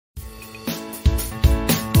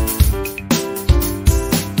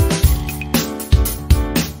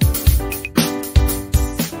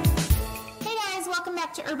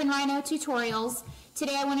Rhino Tutorials.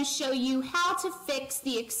 Today I want to show you how to fix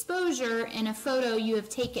the exposure in a photo you have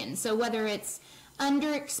taken. So whether it's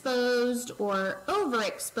underexposed or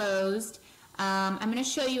overexposed, I'm going to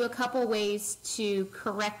show you a couple ways to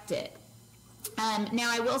correct it.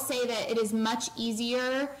 Now I will say that it is much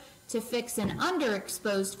easier to fix an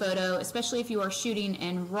underexposed photo, especially if you are shooting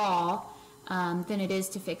in RAW, than it is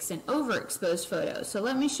to fix an overexposed photo. So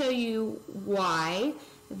let me show you why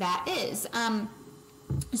that is.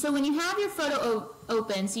 So when you have your photo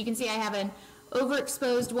open, so you can see I have an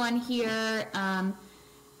overexposed one here, and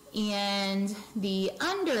the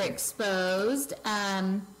underexposed,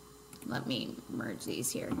 let me merge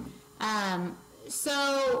these here.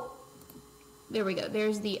 So there we go,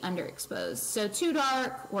 there's the underexposed. So too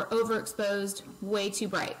dark or overexposed, way too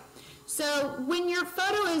bright. So when your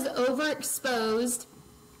photo is overexposed,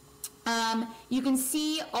 you can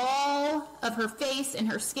see all of her face and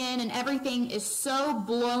her skin and everything is so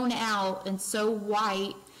blown out and so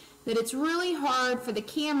white that it's really hard for the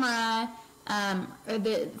camera or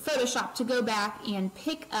the Photoshop to go back and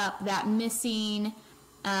pick up that missing,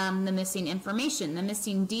 the missing information, the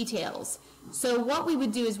missing details. So what we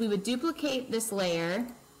would do is we would duplicate this layer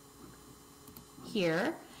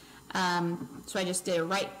here. So I just did a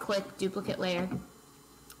right click, duplicate layer.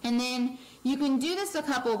 And then you can do this a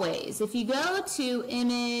couple ways. If you go to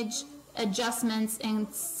Image, Adjustments,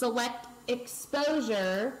 and select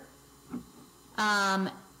Exposure, and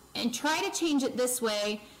try to change it this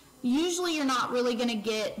way, usually you're not really going to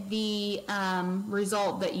get the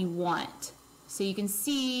result that you want. So you can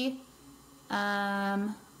see, let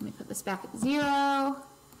me put this back at 0.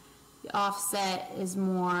 The offset is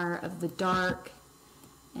more of the dark,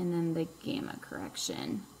 and then the gamma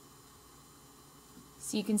correction.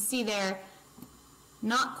 So you can see there,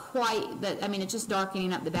 not quite that, I mean, it's just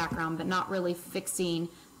darkening up the background, but not really fixing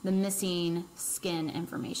the missing skin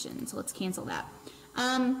information. So let's cancel that.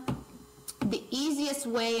 The easiest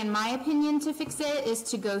way, in my opinion, to fix it is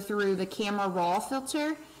to go through the Camera Raw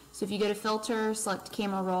filter. So if you go to Filter, select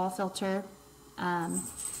Camera Raw filter.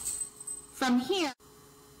 From here,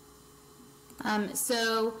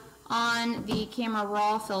 so on the Camera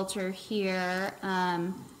Raw filter here,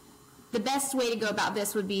 the best way to go about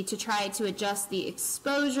this would be to try to adjust the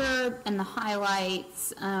exposure and the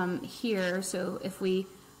highlights here. So if we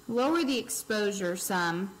lower the exposure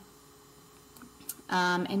some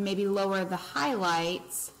and maybe lower the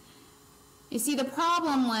highlights, you see the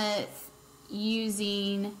problem with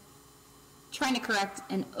trying to correct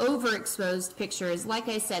an overexposed picture is, like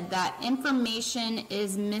I said, that information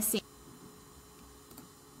is missing.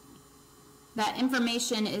 That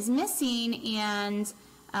information is missing, and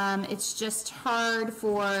it's just hard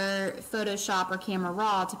for Photoshop or Camera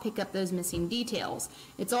Raw to pick up those missing details.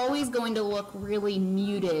 It's always going to look really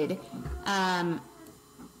muted.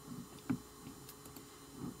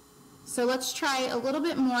 So let's try a little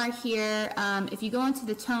bit more here. If you go into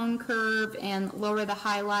the tone curve and lower the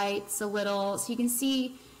highlights a little, so you can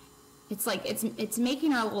see it's like it's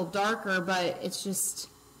making her a little darker, but it's just,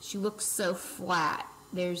 she looks so flat.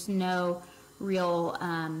 There's no real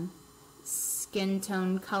skin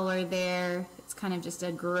tone color there. It's kind of just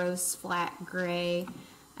a gross flat gray.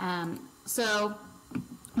 So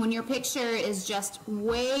when your picture is just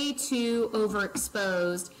way too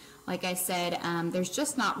overexposed, like I said, there's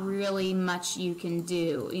just not really much you can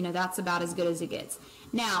do. You know, that's about as good as it gets.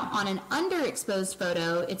 Now, on an underexposed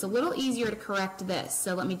photo, it's a little easier to correct this.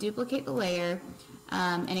 So let me duplicate the layer.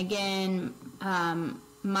 And again,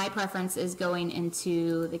 my preference is going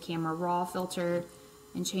into the Camera Raw filter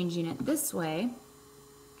and changing it this way.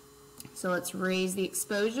 So let's raise the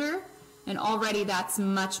exposure, and already that's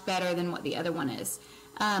much better than what the other one is.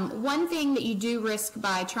 One thing that you do risk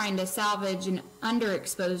by trying to salvage an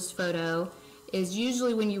underexposed photo is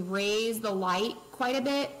usually when you raise the light quite a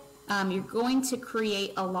bit, you're going to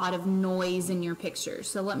create a lot of noise in your picture.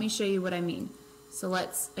 So let me show you what I mean. So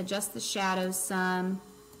let's adjust the shadows some.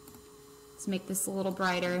 Let's make this a little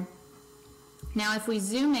brighter. Now if we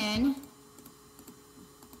zoom in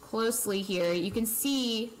closely here, you can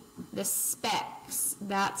see the specks.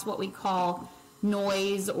 That's what we call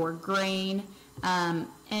noise or grain.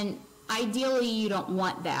 And ideally you don't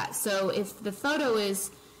want that. So if the photo is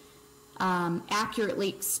accurately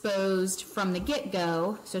exposed from the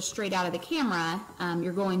get-go, so straight out of the camera,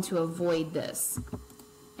 you're going to avoid this.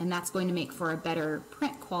 And that's going to make for a better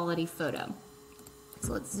print quality photo.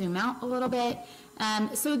 So let's zoom out a little bit.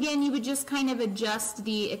 So again, you would just kind of adjust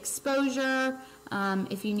the exposure.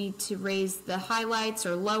 If you need to raise the highlights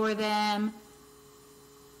or lower them,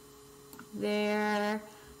 there.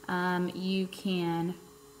 You can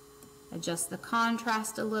adjust the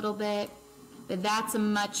contrast a little bit. but that's a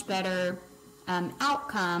much better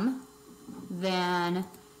outcome than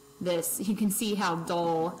this. You can see how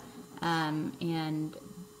dull and an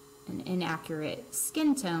inaccurate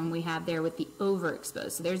skin tone we have there with the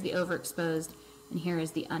overexposed. So there's the overexposed, and here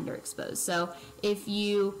is the underexposed. So if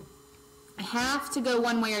you have to go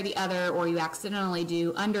one way or the other, or you accidentally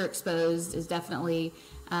do, underexposed is definitely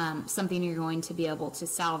something you're going to be able to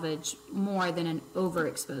salvage more than an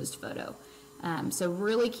overexposed photo. So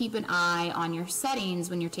really keep an eye on your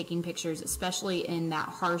settings when you're taking pictures, especially in that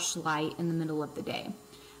harsh light in the middle of the day.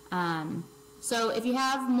 So if you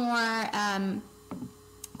have more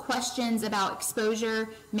questions about exposure,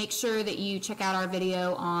 make sure that you check out our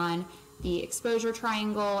video on the exposure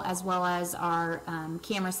triangle, as well as our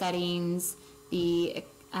camera settings, the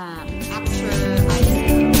aperture,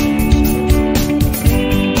 ISO.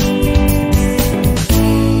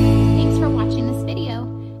 Thanks for watching this video.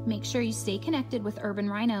 Make sure you stay connected with Urban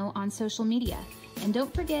Rhino on social media. And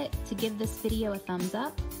don't forget to give this video a thumbs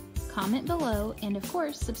up, comment below, and of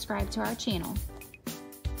course, subscribe to our channel.